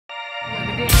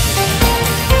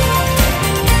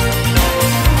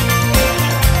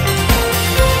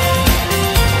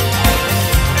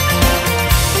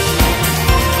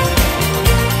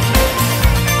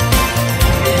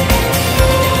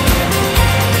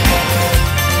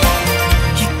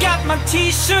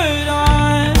shirt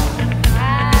on,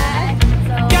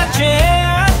 got your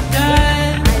hair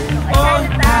done. Oh,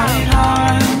 how it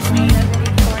haunts me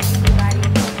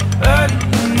early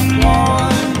in the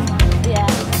morning.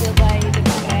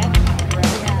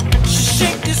 She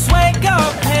shake this wake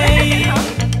up, hey.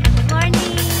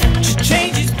 She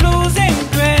changes blues and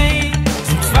grays.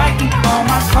 I'm fighting all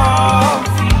my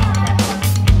coffee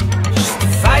just to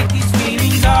fight these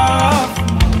feelings off.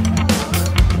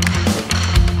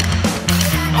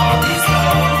 All these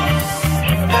roads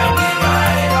that we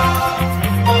ride off,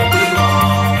 but we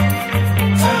won't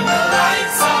turn the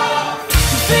lights off.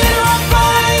 The feet are on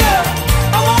fire,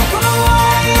 I walk on a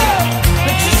wire,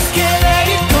 I just can't let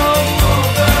it go.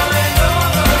 Over and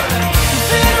over. The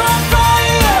feet are on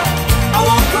fire, I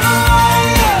walk on a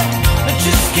wire, I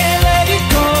just can't let it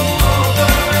go.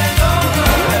 Over and over.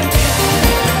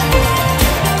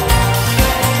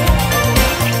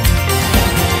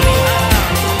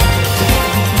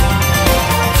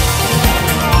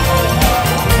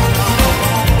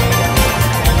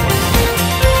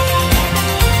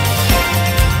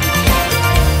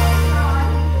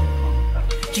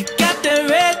 You got that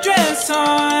red dress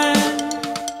on.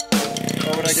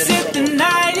 Said the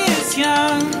night is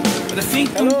young, but I think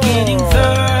I'm getting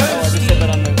thirsty.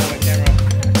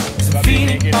 I'm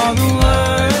feeling all the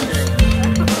words.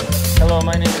 Hello,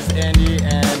 my name is Andy,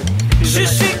 and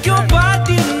Just shake your body.